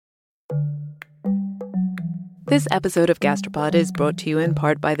This episode of Gastropod is brought to you in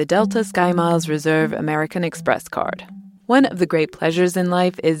part by the Delta SkyMiles Reserve American Express card. One of the great pleasures in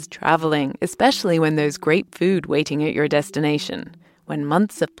life is traveling, especially when there's great food waiting at your destination. When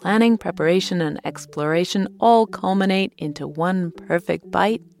months of planning, preparation, and exploration all culminate into one perfect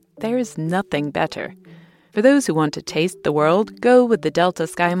bite, there's nothing better. For those who want to taste the world, go with the Delta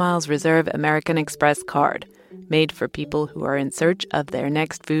SkyMiles Reserve American Express card, made for people who are in search of their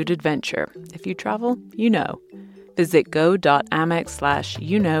next food adventure. If you travel, you know. Visit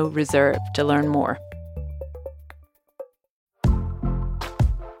go.amex/reserve to learn more.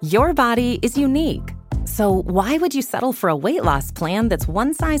 Your body is unique. So why would you settle for a weight loss plan that's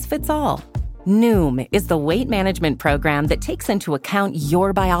one size fits all? Noom is the weight management program that takes into account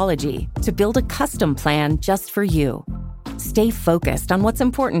your biology to build a custom plan just for you. Stay focused on what's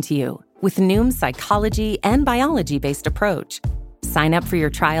important to you with Noom's psychology and biology-based approach. Sign up for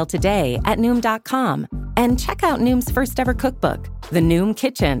your trial today at Noom.com and check out Noom's first ever cookbook, The Noom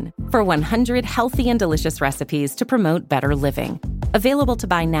Kitchen, for 100 healthy and delicious recipes to promote better living. Available to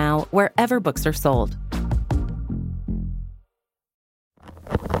buy now wherever books are sold.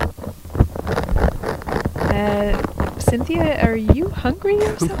 Cynthia, are you hungry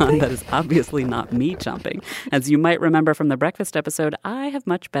or something? That is obviously not me chomping. As you might remember from the breakfast episode, I have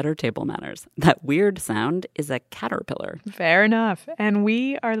much better table manners. That weird sound is a caterpillar. Fair enough. And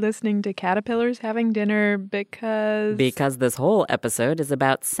we are listening to caterpillars having dinner because... Because this whole episode is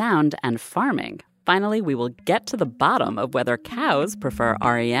about sound and farming. Finally, we will get to the bottom of whether cows prefer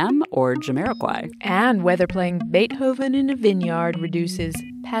REM or Jamiroquai. And whether playing Beethoven in a vineyard reduces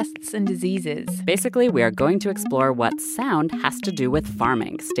pests and diseases. Basically, we are going to explore what sound has to do with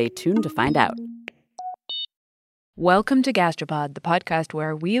farming. Stay tuned to find out. Welcome to Gastropod, the podcast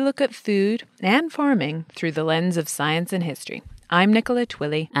where we look at food and farming through the lens of science and history. I'm Nicola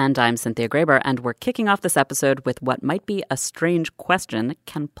Twilley. And I'm Cynthia Graber, and we're kicking off this episode with what might be a strange question.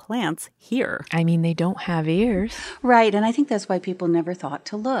 Can plants hear? I mean, they don't have ears. Right, and I think that's why people never thought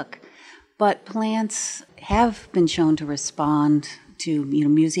to look. But plants have been shown to respond to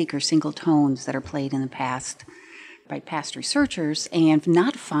music or single tones that are played in the past by past researchers and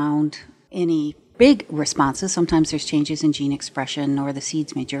not found any big responses. Sometimes there's changes in gene expression or the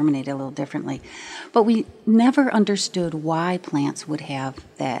seeds may germinate a little differently. But we never understood why plants would have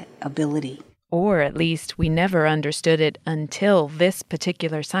that ability. Or at least we never understood it until this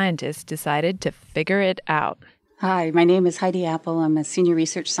particular scientist decided to figure it out. Hi, my name is Heidi Apple. I'm a senior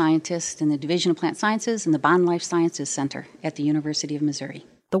research scientist in the Division of Plant Sciences and the Bond Life Sciences Center at the University of Missouri.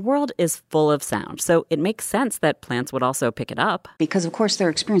 The world is full of sound, so it makes sense that plants would also pick it up. Because, of course, they're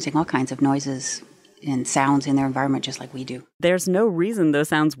experiencing all kinds of noises and sounds in their environment just like we do. There's no reason those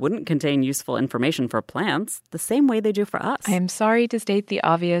sounds wouldn't contain useful information for plants, the same way they do for us. I am sorry to state the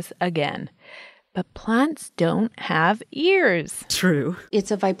obvious again, but plants don't have ears. True.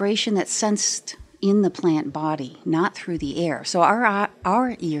 It's a vibration that's sensed in the plant body, not through the air. So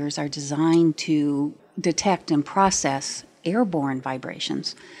our ears are designed to detect and process airborne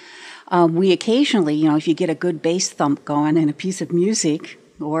vibrations. We occasionally, if you get a good bass thump going in a piece of music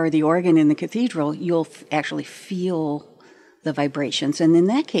or the organ in the cathedral, you'll actually feel the vibrations. And in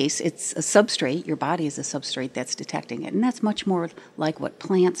that case, it's a substrate. Your body is a substrate that's detecting it. And that's much more like what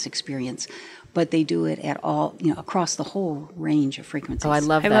plants experience. But they do it at all, across the whole range of frequencies. Oh, I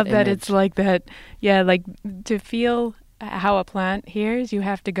love that. I love that image. it's like that. Yeah, like to feel how a plant hears, you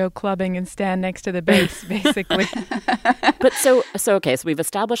have to go clubbing and stand next to the bass, basically. But so we've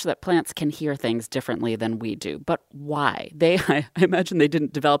established that plants can hear things differently than we do. But why? I imagine they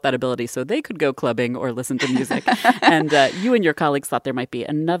didn't develop that ability so they could go clubbing or listen to music. And you and your colleagues thought there might be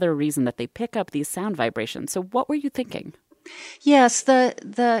another reason that they pick up these sound vibrations. So what were you thinking? Yes,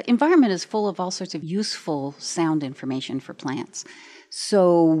 the environment is full of all sorts of useful sound information for plants.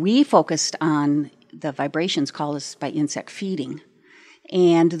 So we focused on the vibrations caused by insect feeding.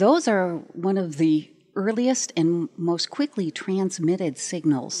 And those are one of the earliest and most quickly transmitted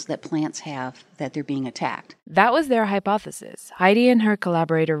signals that plants have that they're being attacked. That was their hypothesis. Heidi and her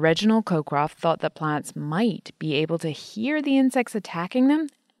collaborator Reginald Cocroft thought that plants might be able to hear the insects attacking them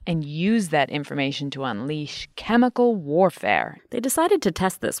and use that information to unleash chemical warfare. They decided to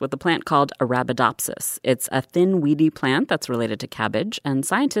test this with a plant called Arabidopsis. It's a thin, weedy plant that's related to cabbage, and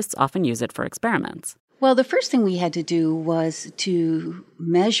scientists often use it for experiments. Well, the first thing we had to do was to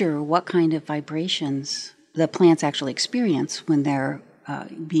measure what kind of vibrations the plants actually experience when they're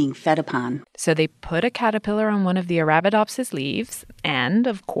being fed upon. So they put a caterpillar on one of the Arabidopsis leaves, and,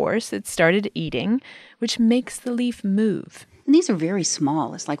 of course, it started eating, which makes the leaf move. And these are very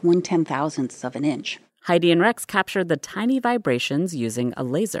small. It's like 1/10,000th of an inch. Heidi and Rex captured the tiny vibrations using a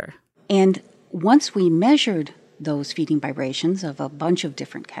laser. And once we measured those feeding vibrations of a bunch of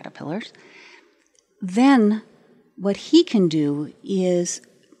different caterpillars. Then what he can do is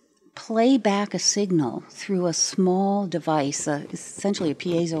play back a signal through a small device, essentially a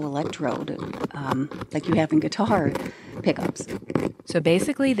piezo electrode, like you have in guitar pickups. So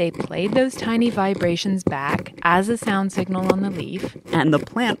basically, they played those tiny vibrations back as a sound signal on the leaf. And the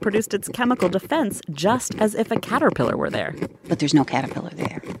plant produced its chemical defense just as if a caterpillar were there. But there's no caterpillar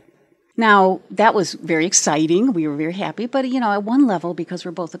there. Now, that was very exciting. We were very happy. But, at one level, because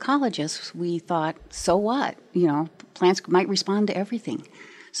we're both ecologists, we thought, so what? Plants might respond to everything.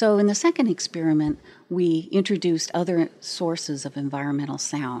 So in the second experiment, we introduced other sources of environmental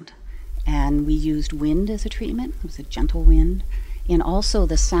sound. And we used wind as a treatment. It was a gentle wind. And also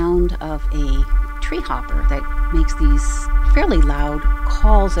the sound of a tree hopper that makes these fairly loud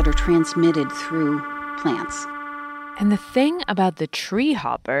calls that are transmitted through plants. And the thing about the tree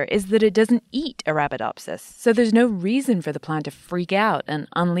hopper is that it doesn't eat Arabidopsis, so there's no reason for the plant to freak out and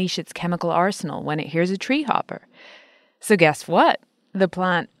unleash its chemical arsenal when it hears a tree hopper. So guess what? The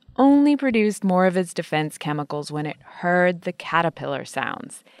plant only produced more of its defense chemicals when it heard the caterpillar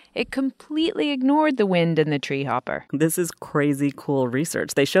sounds. It completely ignored the wind and the tree hopper. This is crazy cool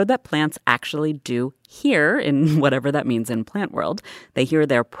research. They showed that plants actually do hear, in whatever that means in plant world. They hear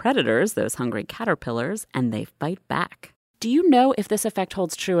their predators, those hungry caterpillars, and they fight back. Do you know if this effect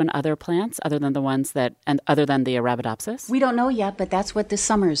holds true in other plants other than the Arabidopsis? We don't know yet, but that's what this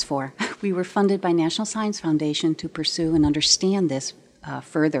summer is for. We were funded by National Science Foundation to pursue and understand this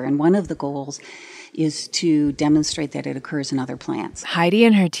further, and one of the goals is to demonstrate that it occurs in other plants. Heidi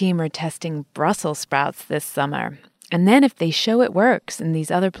and her team are testing Brussels sprouts this summer. And then if they show it works in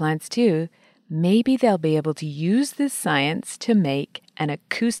these other plants too, maybe they'll be able to use this science to make an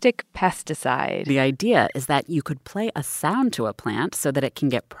acoustic pesticide. The idea is that you could play a sound to a plant so that it can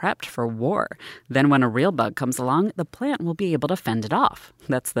get prepped for war. Then when a real bug comes along, the plant will be able to fend it off.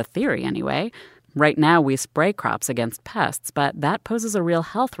 That's the theory anyway. Right now, we spray crops against pests, but that poses a real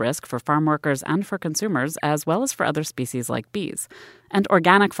health risk for farm workers and for consumers, as well as for other species like bees. And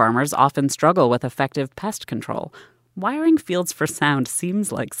organic farmers often struggle with effective pest control. Wiring fields for sound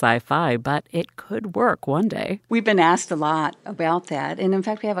seems like sci-fi, but it could work one day. We've been asked a lot about that. And in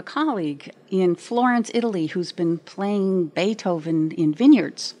fact, we have a colleague in Florence, Italy, who's been playing Beethoven in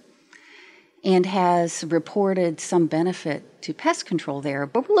vineyards and has reported some benefit to pest control there.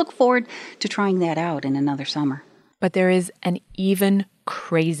 But we look forward to trying that out in another summer. But there is an even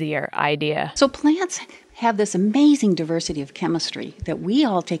crazier idea. So plants have this amazing diversity of chemistry that we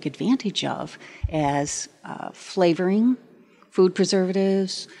all take advantage of as flavoring, food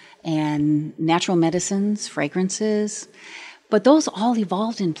preservatives, and natural medicines, fragrances. But those all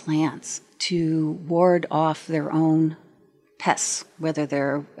evolved in plants to ward off their own pests, whether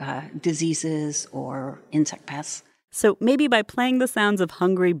they're diseases or insect pests. So maybe by playing the sounds of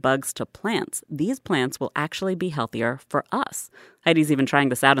hungry bugs to plants, these plants will actually be healthier for us. Heidi's even trying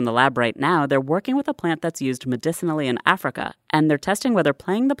this out in the lab right now. They're working with a plant that's used medicinally in Africa, and they're testing whether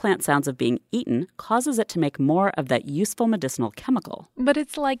playing the plant sounds of being eaten causes it to make more of that useful medicinal chemical. But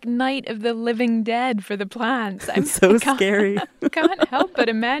it's like Night of the Living Dead for the plants. It's so scary. I can't help but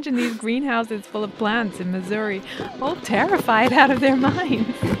imagine these greenhouses full of plants in Missouri, all terrified out of their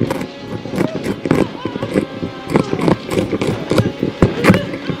minds.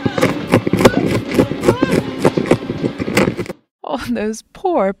 Oh, those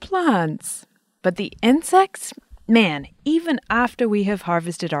poor plants. But the insects? Man, even after we have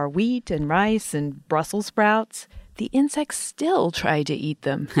harvested our wheat and rice and Brussels sprouts, the insects still try to eat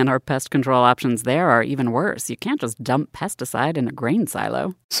them. And our pest control options there are even worse. You can't just dump pesticide in a grain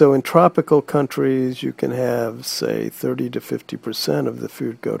silo. So in tropical countries, you can have, say, 30 to 50% of the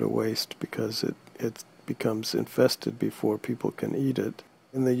food go to waste because it becomes infested before people can eat it.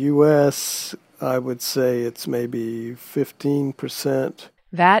 In the U.S., I would say it's maybe 15%.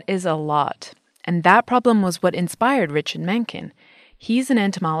 That is a lot. And that problem was what inspired Richard Mencken. He's an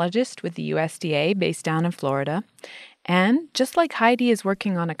entomologist with the USDA based down in Florida. And just like Heidi is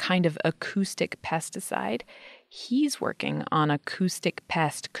working on a kind of acoustic pesticide, he's working on acoustic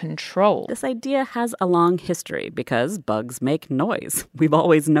pest control. This idea has a long history because bugs make noise. We've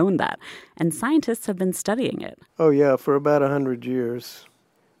always known that. And scientists have been studying it. Oh, yeah, for about 100 years.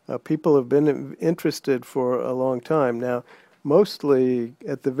 People have been interested for a long time. Now, mostly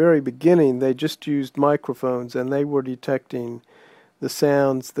at the very beginning, they just used microphones and they were detecting the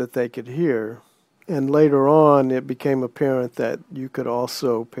sounds that they could hear. And later on, it became apparent that you could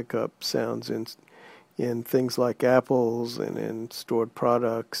also pick up sounds in things like apples and in stored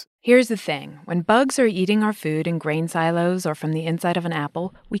products. Here's the thing. When bugs are eating our food in grain silos or from the inside of an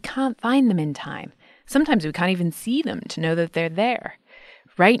apple, we can't find them in time. Sometimes we can't even see them to know that they're there.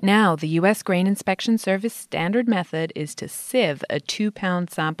 Right now, the U.S. Grain Inspection Service standard method is to sieve a 2-pound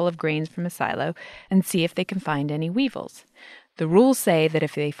sample of grains from a silo and see if they can find any weevils. The rules say that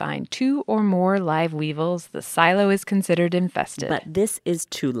if they find 2 or more live weevils, the silo is considered infested. But this is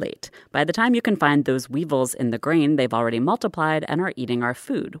too late. By the time you can find those weevils in the grain, they've already multiplied and are eating our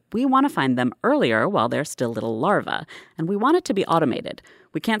food. We want to find them earlier while they're still little larvae, and we want it to be automated.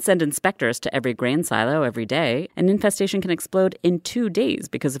 We can't send inspectors to every grain silo every day. An infestation can explode in 2 days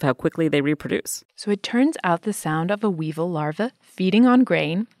because of how quickly they reproduce. So it turns out the sound of a weevil larva feeding on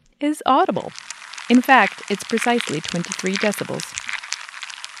grain is audible. In fact, it's precisely 23 decibels.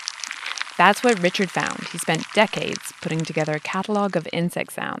 That's what Richard found. He spent decades putting together a catalog of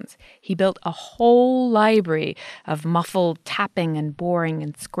insect sounds. He built a whole library of muffled tapping and boring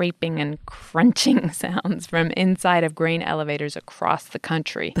and scraping and crunching sounds from inside of grain elevators across the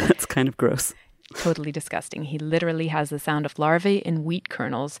country. That's kind of gross. Totally disgusting. He literally has the sound of larvae in wheat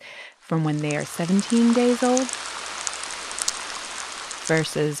kernels from when they are 17 days old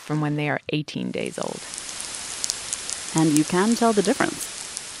versus from when they are 18 days old. And you can tell the difference.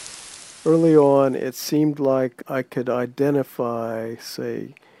 Early on, it seemed like I could identify,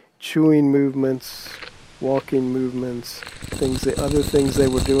 say, chewing movements, walking movements, other things they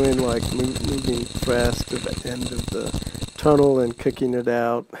were doing, like moving frass to the end of the tunnel and kicking it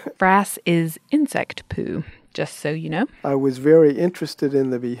out. Frass is insect poo, just so you know. I was very interested in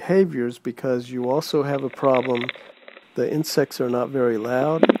the behaviors because you also have a problem. The insects are not very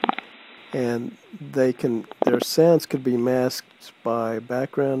loud, and their sounds could be masked by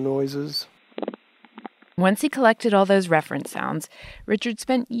background noises. Once he collected all those reference sounds, Richard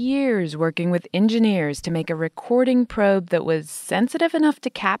spent years working with engineers to make a recording probe that was sensitive enough to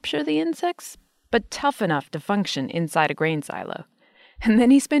capture the insects, but tough enough to function inside a grain silo. And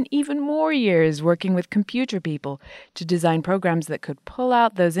then he spent even more years working with computer people to design programs that could pull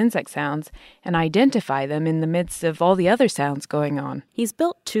out those insect sounds and identify them in the midst of all the other sounds going on. He's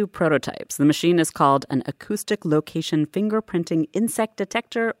built 2 prototypes. The machine is called an Acoustic Location Fingerprinting Insect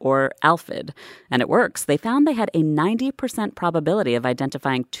Detector, or ALFID, and it works. They found they had a 90% probability of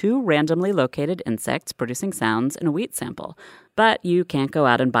identifying 2 randomly located insects producing sounds in a wheat sample. But you can't go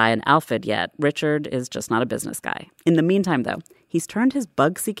out and buy an ALFID yet. Richard is just not a business guy. In the meantime, though, he's turned his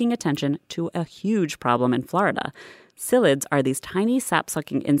bug-seeking attention to a huge problem in Florida. Psyllids are these tiny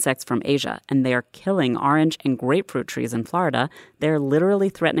sap-sucking insects from Asia, and they are killing orange and grapefruit trees in Florida. They're literally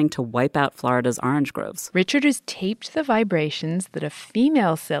threatening to wipe out Florida's orange groves. Richard has taped the vibrations that a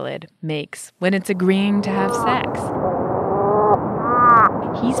female psyllid makes when it's agreeing to have sex.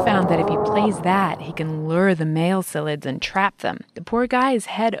 He's found that if he plays that, he can lure the male psyllids and trap them. The poor guys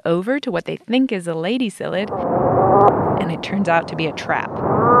head over to what they think is a lady psyllid, and it turns out to be a trap.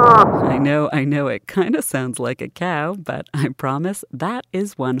 I know, it kind of sounds like a cow, but I promise that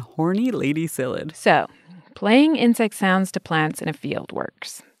is one horny lady psyllid. So, playing insect sounds to plants in a field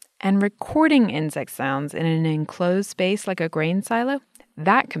works. And recording insect sounds in an enclosed space like a grain silo,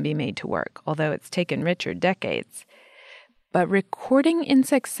 that can be made to work, although it's taken Richard decades. But recording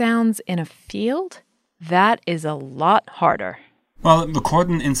insect sounds in a field, that is a lot harder. Well,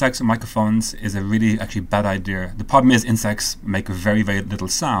 recording insects on microphones is a really actually bad idea. The problem is insects make very, very little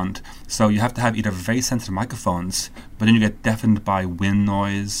sound. So you have to have either very sensitive microphones, but then you get deafened by wind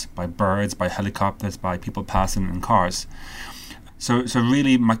noise, by birds, by helicopters, by people passing in cars. So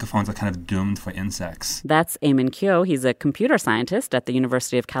really, microphones are kind of doomed for insects. That's Eamon Keogh. He's a computer scientist at the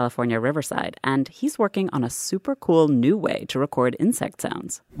University of California, Riverside, and he's working on a super cool new way to record insect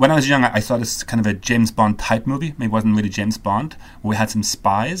sounds. When I was young, I saw this kind of a James Bond type movie. Maybe it wasn't really James Bond, where we had some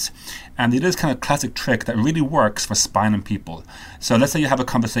spies, and they did this kind of classic trick that really works for spying on people. So let's say you have a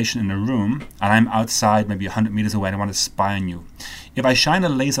conversation in a room, and I'm outside, maybe 100 meters away, and I want to spy on you. If I shine a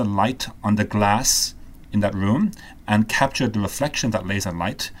laser light on the glass in that room and capture the reflection of that laser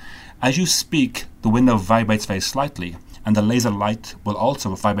light, as you speak, the window vibrates very slightly, and the laser light will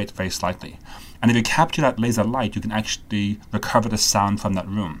also vibrate very slightly. And if you capture that laser light, you can actually recover the sound from that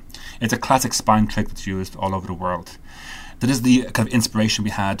room. It's a classic spying trick that's used all over the world. That is the kind of inspiration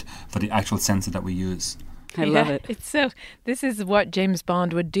we had for the actual sensor that we use. I love it. This is what James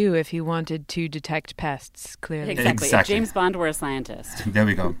Bond would do if he wanted to detect pests, clearly. Exactly. If James Bond were a scientist. There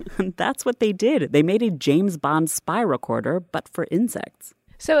we go. That's what they did. They made a James Bond spy recorder, but for insects.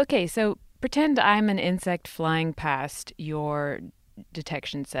 So pretend I'm an insect flying past your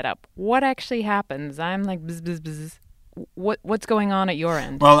detection setup. What actually happens? I'm like, bzz, bzz, bzz. What's going on at your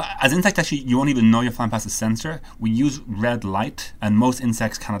end? Well, as insects, actually, you won't even know you're flying past a sensor. We use red light, and most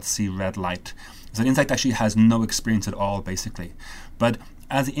insects cannot see red light. So the insect actually has no experience at all, basically. But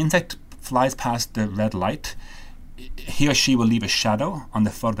as the insect flies past the red light, he or she will leave a shadow on the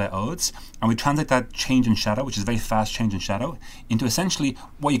photodiodes, and we translate that change in shadow, which is a very fast change in shadow, into essentially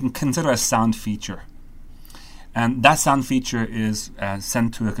what you can consider a sound feature. And that sound feature is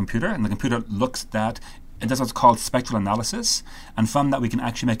sent to a computer, and the computer looks at that. It does what's called spectral analysis, and from that we can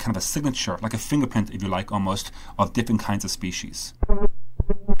actually make kind of a signature, like a fingerprint, if you like, almost, of different kinds of species.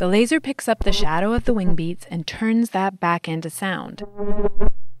 The laser picks up the shadow of the wing beats and turns that back into sound.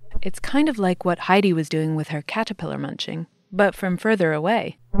 It's kind of like what Heidi was doing with her caterpillar munching, but from further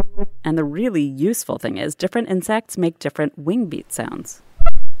away. And the really useful thing is different insects make different wing beat sounds.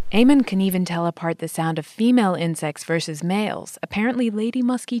 Eamon can even tell apart the sound of female insects versus males. Apparently, lady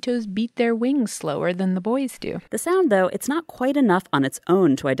mosquitoes beat their wings slower than the boys do. The sound, though, it's not quite enough on its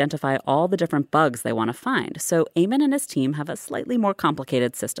own to identify all the different bugs they want to find. So Eamon and his team have a slightly more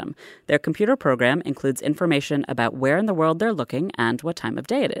complicated system. Their computer program includes information about where in the world they're looking and what time of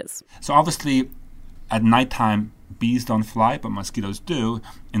day it is. So obviously, at nighttime, bees don't fly, but mosquitoes do.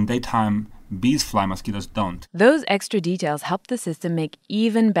 In daytime, bees fly, mosquitoes don't. Those extra details help the system make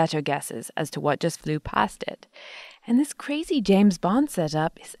even better guesses as to what just flew past it. And this crazy James Bond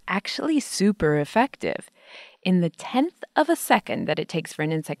setup is actually super effective. In the 10th of a second that it takes for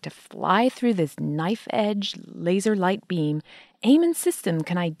an insect to fly through this knife-edge laser light beam, Eamon's system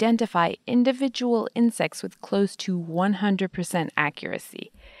can identify individual insects with close to 100%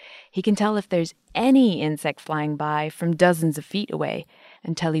 accuracy. He can tell if there's any insect flying by from dozens of feet away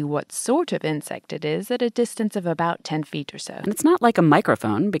and tell you what sort of insect it is at a distance of about 10 feet or so. And it's not like a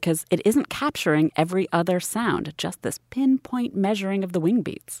microphone because it isn't capturing every other sound, just this pinpoint measuring of the wing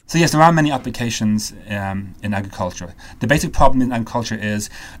beats. So yes, there are many applications in agriculture. The basic problem in agriculture is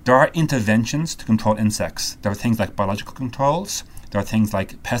there are interventions to control insects. There are things like biological controls, there are things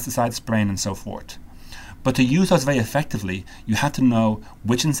like pesticide spraying and so forth. But to use those very effectively, you have to know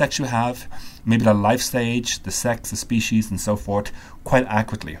which insects you have, maybe the life stage, the sex, the species, and so forth, quite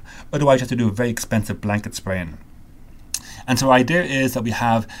accurately. Otherwise, you have to do a very expensive blanket spraying. And so our idea is that we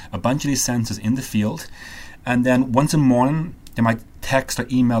have a bunch of these sensors in the field, and then once a morning, they might text or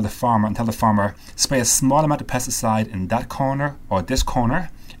email the farmer and tell the farmer, spray a small amount of pesticide in that corner or this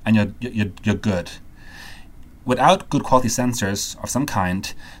corner, and you're good. Without good quality sensors of some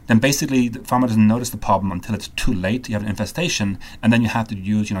kind, then basically the farmer doesn't notice the problem until it's too late. You have an infestation, and then you have to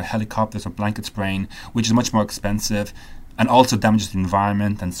use helicopters or blanket spraying, which is much more expensive and also damages the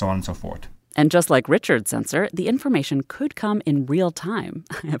environment and so on and so forth. And just like Richard's sensor, the information could come in real time.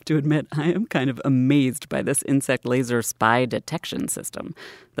 I have to admit, I am kind of amazed by this insect laser spy detection system.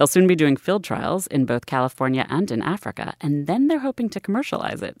 They'll soon be doing field trials in both California and in Africa, and then they're hoping to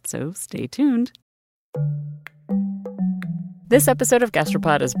commercialize it, so stay tuned. This episode of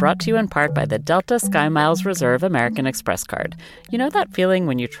Gastropod is brought to you in part by the Delta SkyMiles Reserve American Express card. You know that feeling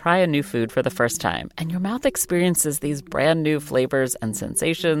when you try a new food for the first time and your mouth experiences these brand new flavors and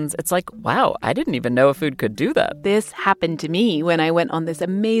sensations? It's like, wow, I didn't even know a food could do that. This happened to me when I went on this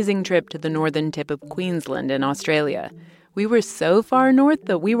amazing trip to the northern tip of Queensland in Australia. We were so far north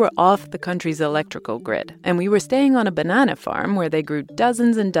that we were off the country's electrical grid, and we were staying on a banana farm where they grew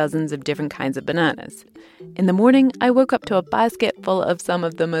dozens and dozens of different kinds of bananas. In the morning, I woke up to a basket full of some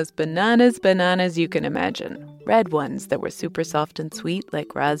of the most bananas you can imagine. Red ones that were super soft and sweet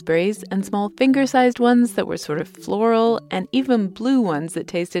like raspberries, and small finger-sized ones that were sort of floral, and even blue ones that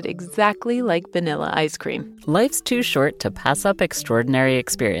tasted exactly like vanilla ice cream. Life's too short to pass up extraordinary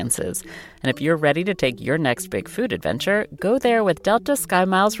experiences. And if you're ready to take your next big food adventure, go there with Delta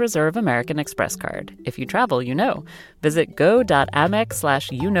SkyMiles Reserve American Express card. If you travel, you know. Visit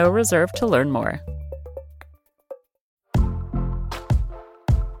go.amex/reserve to learn more.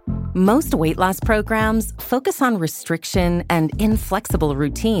 Most weight loss programs focus on restriction and inflexible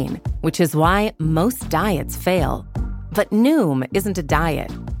routine, which is why most diets fail. But Noom isn't a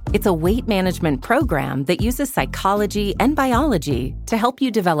diet. It's a weight management program that uses psychology and biology to help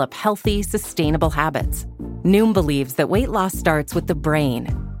you develop healthy, sustainable habits. Noom believes that weight loss starts with the brain,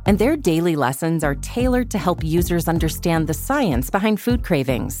 and their daily lessons are tailored to help users understand the science behind food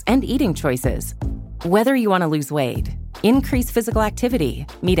cravings and eating choices. Whether you want to lose weight, increase physical activity,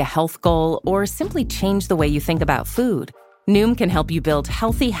 meet a health goal, or simply change the way you think about food, Noom can help you build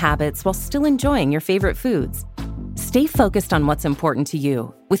healthy habits while still enjoying your favorite foods. Stay focused on what's important to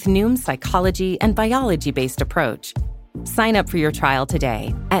you with Noom's psychology and biology-based approach. Sign up for your trial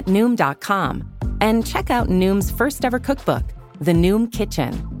today at Noom.com and check out Noom's first ever cookbook, The Noom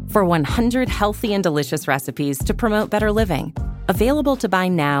Kitchen, for 100 healthy and delicious recipes to promote better living. Available to buy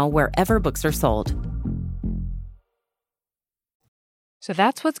now wherever books are sold. So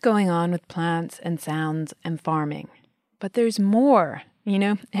that's what's going on with plants and sounds and farming. But there's more. You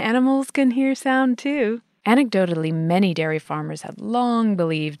know, animals can hear sound too. Anecdotally, many dairy farmers had long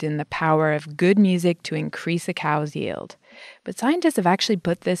believed in the power of good music to increase a cow's yield. But scientists have actually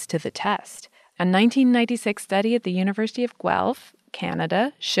put this to the test. A 1996 study at the University of Guelph,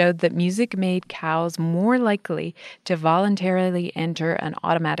 Canada, showed that music made cows more likely to voluntarily enter an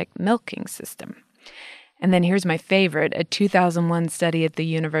automatic milking system. And then here's my favorite, a 2001 study at the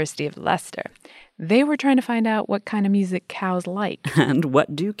University of Leicester. They were trying to find out what kind of music cows like. And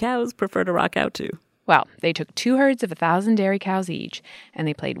what do cows prefer to rock out to? Well, they took 2 herds of 1,000 dairy cows each, and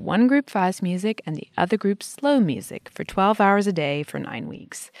they played one group fast music and the other group slow music for 12 hours a day for 9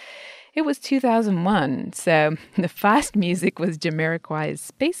 weeks. It was 2001, so the fast music was Jamiroquai's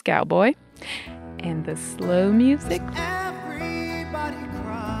Space Cowboy, and the slow music... Everybody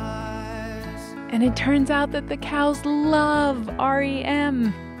cries. And it turns out that the cows love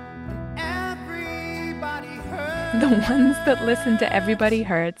REM. The ones that listened to Everybody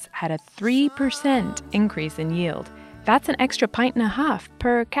Hurts had a 3% increase in yield. That's an extra 1.5 pints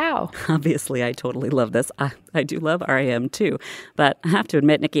per cow. Obviously, I totally love this. I do love REM too. But I have to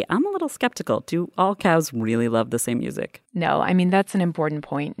admit, Nikki, I'm a little skeptical. Do all cows really love the same music? No, I mean, that's an important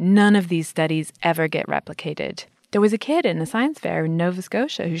point. None of these studies ever get replicated. There was a kid in a science fair in Nova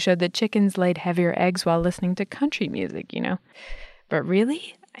Scotia who showed that chickens laid heavier eggs while listening to country music, you know. But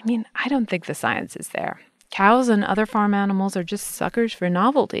really, I mean, I don't think the science is there. Cows and other farm animals are just suckers for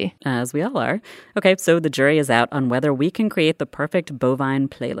novelty. As we all are. Okay, so the jury is out on whether we can create the perfect bovine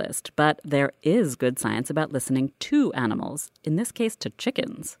playlist. But there is good science about listening to animals, in this case to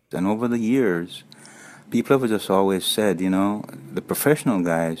chickens. And over the years, people have just always said, you know, the professional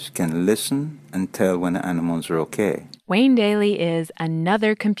guys can listen and tell when the animals are okay. Wayne Daly is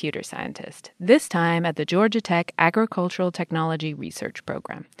another computer scientist, this time at the Georgia Tech Agricultural Technology Research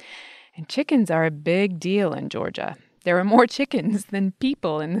Program. And chickens are a big deal in Georgia. There are more chickens than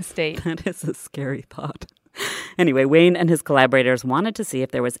people in the state. That is a scary thought. Anyway, Wayne and his collaborators wanted to see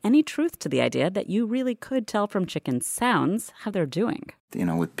if there was any truth to the idea that you really could tell from chickens' sounds how they're doing. You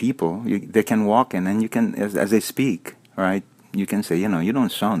know, with people, they can walk in and you can, as they speak, right, you can say, you know, you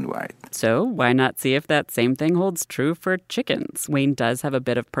don't sound right. So why not see if that same thing holds true for chickens? Wayne does have a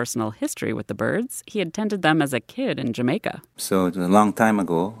bit of personal history with the birds. He had tended them as a kid in Jamaica. So it was a long time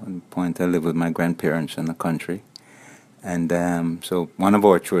ago. At the point I lived with my grandparents in the country. And so one of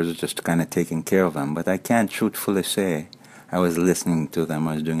our chores was just kind of taking care of them. But I can't truthfully say I was listening to them.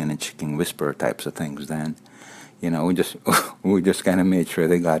 I was doing any chicken whisper types of things then. You know, we just kind of made sure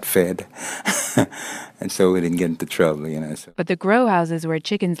they got fed. And so we didn't get into trouble, you know. So. But the grow houses where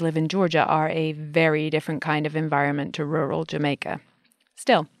chickens live in Georgia are a very different kind of environment to rural Jamaica.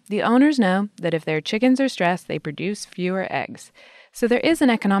 Still, the owners know that if their chickens are stressed, they produce fewer eggs. So there is an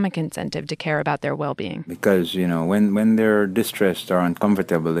economic incentive to care about their well-being. Because, you know, when they're distressed or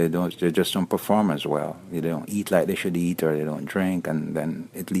uncomfortable, they just don't perform as well. They don't eat like they should eat, or they don't drink, and then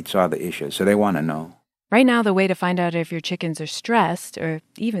it leads to other issues. So they want to know. Right now, the way to find out if your chickens are stressed or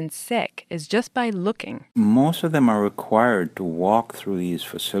even sick is just by looking. Most of them are required to walk through these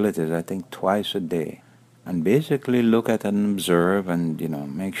facilities, I think, twice a day. And basically look at and observe and, you know,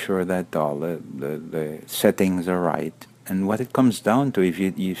 make sure that all the settings are right. And what it comes down to, if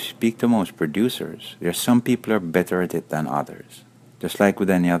you speak to most producers, there's some people are better at it than others, just like with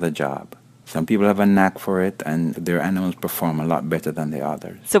any other job. Some people have a knack for it, and their animals perform a lot better than the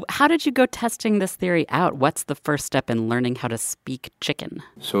others. So how did you go testing this theory out? What's the first step in learning how to speak chicken?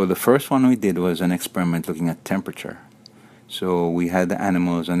 So the first one we did was an experiment looking at temperature. So we had the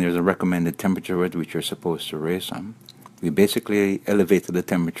animals, and there's a recommended temperature at which you're supposed to raise them. We basically elevated the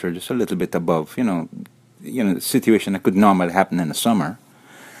temperature just a little bit above, the situation that could normally happen in the summer.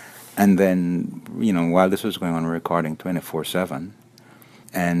 And then, while this was going on, we're recording 24/7.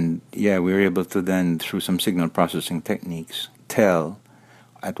 And we were able to then, through some signal processing techniques, tell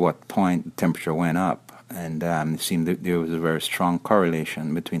at what point the temperature went up. And it seemed that there was a very strong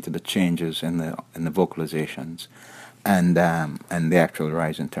correlation between the changes in the vocalizations and the actual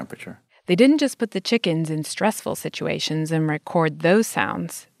rise in temperature. They didn't just put the chickens in stressful situations and record those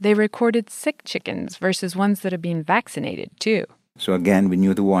sounds. They recorded sick chickens versus ones that have been vaccinated, too. So again, we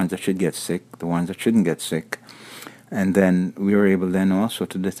knew the ones that should get sick, the ones that shouldn't get sick. And then we were able then also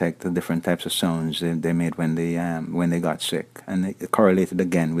to detect the different types of sounds they made when they got sick. And it correlated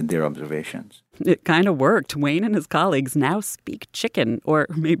again with their observations. It kind of worked. Wayne and his colleagues now speak chicken, or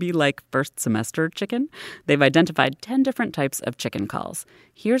maybe like first semester chicken. They've identified 10 different types of chicken calls.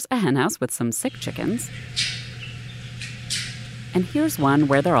 Here's a henhouse with some sick chickens. And here's one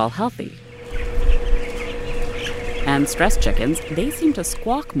where they're all healthy. And stressed chickens, they seem to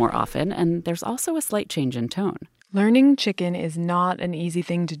squawk more often, and there's also a slight change in tone. Learning chicken is not an easy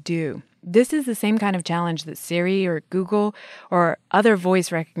thing to do. This is the same kind of challenge that Siri or Google or other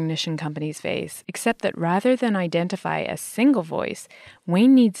voice recognition companies face, except that rather than identify a single voice,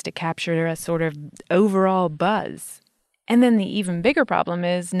 Wayne needs to capture a sort of overall buzz. And then the even bigger problem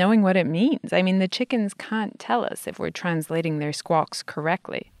is knowing what it means. I mean, the chickens can't tell us if we're translating their squawks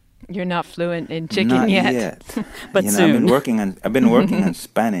correctly. You're not fluent in chicken Not yet. But you know, soon. I've been working on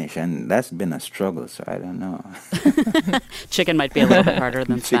Spanish, and that's been a struggle. So I don't know. Chicken might be a little bit harder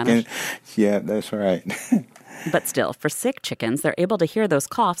than Spanish. Yeah, that's right. But still, for sick chickens, they're able to hear those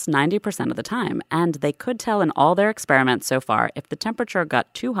coughs 90% of the time. And they could tell in all their experiments so far if the temperature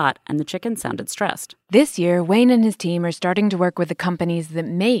got too hot and the chicken sounded stressed. This year, Wayne and his team are starting to work with the companies that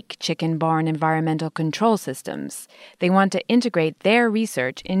make chicken barn environmental control systems. They want to integrate their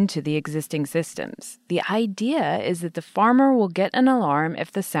research into the existing systems. The idea is that the farmer will get an alarm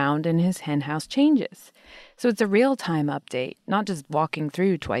if the sound in his henhouse changes. So it's a real-time update, not just walking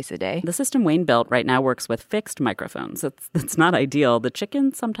through twice a day. The system Wayne built right now works with fixed microphones. It's not ideal. The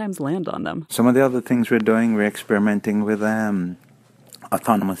chickens sometimes land on them. Some of the other things we're doing, we're experimenting with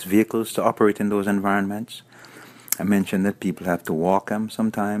autonomous vehicles to operate in those environments. I mentioned that people have to walk them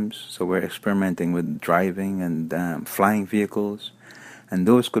sometimes, so we're experimenting with driving and flying vehicles, and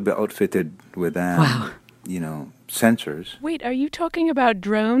those could be outfitted with, sensors. Wait, are you talking about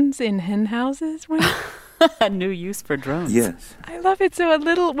drones in hen houses? A new use for drones. Yes. I love it. So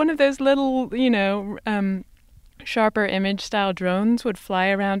one of those little, sharper image style drones would fly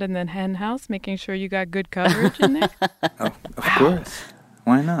around in the hen house, making sure you got good coverage in there. Of course.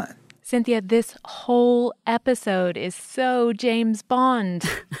 Why not? Cynthia, this whole episode is so James Bond.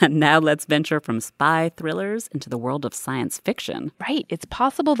 And now let's venture from spy thrillers into the world of science fiction. Right. It's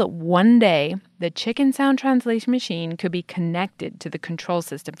possible that one day the chicken sound translation machine could be connected to the control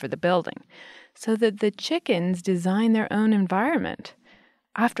system for the building so that the chickens design their own environment.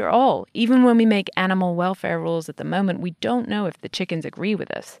 After all, even when we make animal welfare rules at the moment, we don't know if the chickens agree with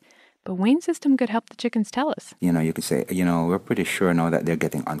us. But Wayne's system could help the chickens tell us. You could say, we're pretty sure now that they're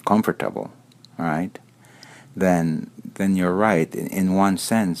getting uncomfortable, all right? Then you're right. In one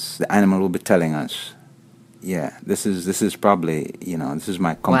sense, the animal will be telling us, yeah, this is probably, this is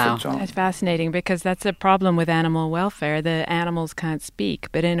my comfort zone. That's fascinating because that's a problem with animal welfare. The animals can't speak,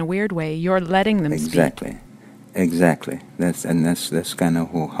 but in a weird way, you're letting them speak. Exactly. That's kind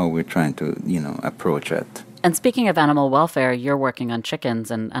of how we're trying to, approach it. And speaking of animal welfare, you're working on chickens,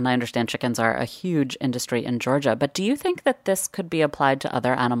 and I understand chickens are a huge industry in Georgia. But do you think that this could be applied to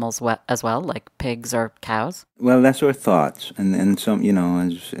other animals as well, like pigs or cows? Well, that's our thoughts. And some,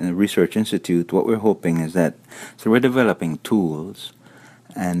 as a research institute, what we're hoping is that, so we're developing tools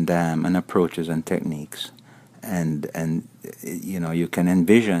and approaches and techniques. And you can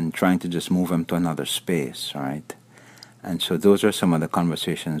envision trying to just move them to another space, right? And so those are some of the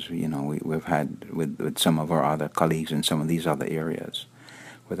conversations, we've had with some of our other colleagues in some of these other areas,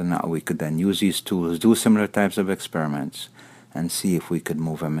 whether or not we could then use these tools, do similar types of experiments, and see if we could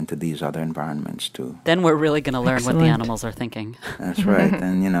move them into these other environments too. Then we're really going to learn Excellent. what the animals are thinking. That's right.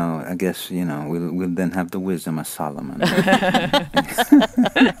 And, I guess, we'll then have the wisdom of Solomon.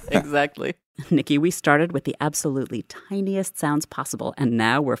 Exactly. Nikki, we started with the absolutely tiniest sounds possible, and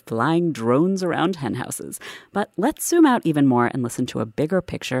now we're flying drones around hen houses. But let's zoom out even more and listen to a bigger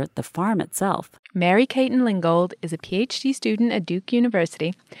picture, the farm itself. Mary Caton Lingold is a PhD student at Duke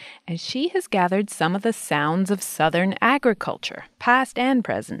University, and she has gathered some of the sounds of Southern agriculture, past and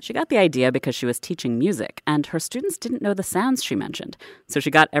present. She got the idea because she was teaching music, and her students didn't know the sounds she mentioned. So she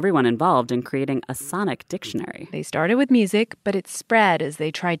got everyone involved in creating a sonic dictionary. They started with music, but it spread as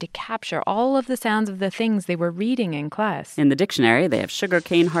they tried to capture all of the sounds of the things they were reading in class. In the dictionary, they have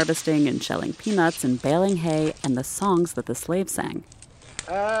sugarcane harvesting and shelling peanuts and baling hay and the songs that the slaves sang.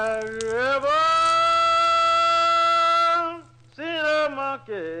 Have you ever seen a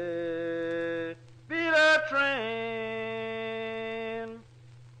monkey beat a train?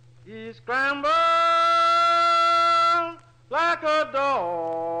 He scrambled like a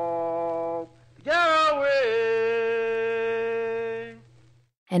dog to get away.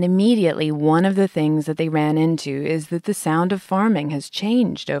 And immediately, one of the things that they ran into is that the sound of farming has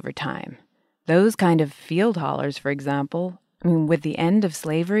changed over time. Those kind of field hollers, for example, with the end of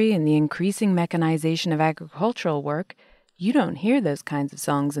slavery and the increasing mechanization of agricultural work, you don't hear those kinds of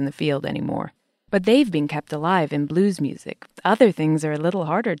songs in the field anymore. But they've been kept alive in blues music. Other things are a little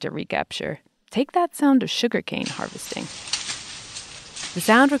harder to recapture. Take that sound of sugarcane harvesting. The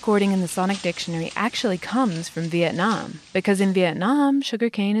sound recording in the Sonic Dictionary actually comes from Vietnam, because in Vietnam,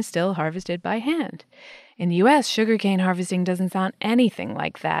 sugarcane is still harvested by hand. In the U.S., sugarcane harvesting doesn't sound anything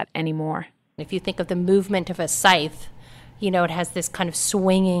like that anymore. If you think of the movement of a scythe, it has this kind of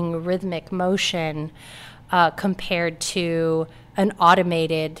swinging rhythmic motion compared to an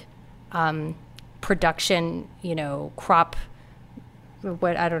automated production, crop,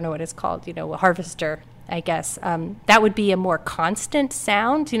 I don't know what it's called, a harvester, I guess. That would be a more constant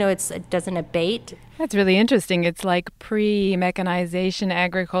sound. It doesn't abate. That's really interesting. It's like pre-mechanization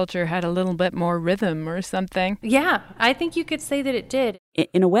agriculture had a little bit more rhythm or something. Yeah, I think you could say that it did.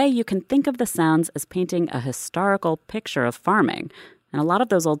 In a way, you can think of the sounds as painting a historical picture of farming. And a lot of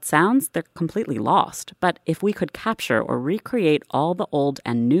those old sounds, they're completely lost. But if we could capture or recreate all the old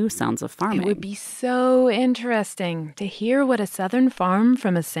and new sounds of farming... It would be so interesting to hear what a southern farm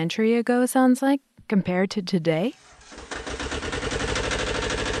from a century ago sounds like compared to today.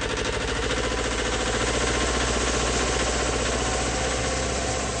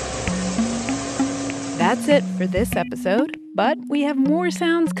 That's it for this episode, but we have more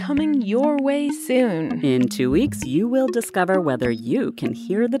sounds coming your way soon. In 2 weeks, you will discover whether you can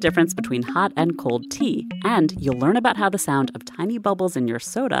hear the difference between hot and cold tea, and you'll learn about how the sound of tiny bubbles in your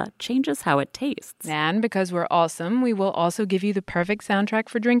soda changes how it tastes. And because we're awesome, we will also give you the perfect soundtrack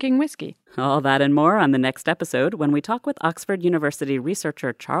for drinking whiskey. All that and more on the next episode when we talk with Oxford University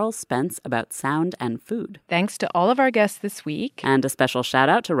researcher Charles Spence about sound and food. Thanks to all of our guests this week. And a special shout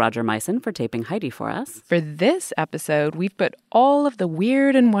out to Roger Meissen for taping Heidi for us. For this episode, we've put all of the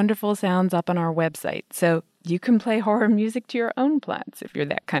weird and wonderful sounds up on our website, so you can play horror music to your own plants if you're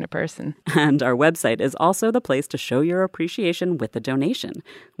that kind of person. And our website is also the place to show your appreciation with a donation.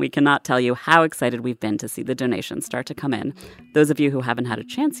 We cannot tell you how excited we've been to see the donations start to come in. Those of you who haven't had a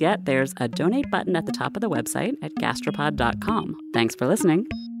chance yet, there's a donate button at the top of the website at gastropod.com. Thanks for listening.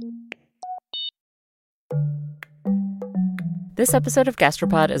 This episode of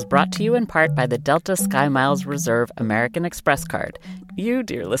Gastropod is brought to you in part by the Delta SkyMiles Reserve American Express card. You,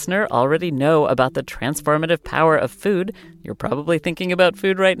 dear listener, already know about the transformative power of food. You're probably thinking about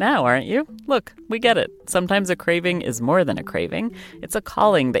food right now, aren't you? Look, we get it. Sometimes a craving is more than a craving. It's a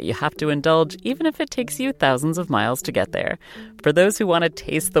calling that you have to indulge, even if it takes you thousands of miles to get there. For those who want to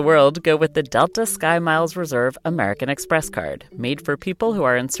taste the world, go with the Delta SkyMiles Reserve American Express card, made for people who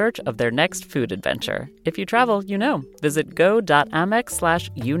are in search of their next food adventure. If you travel, you know. Visit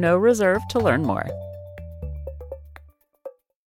go.amex/reserve to learn more.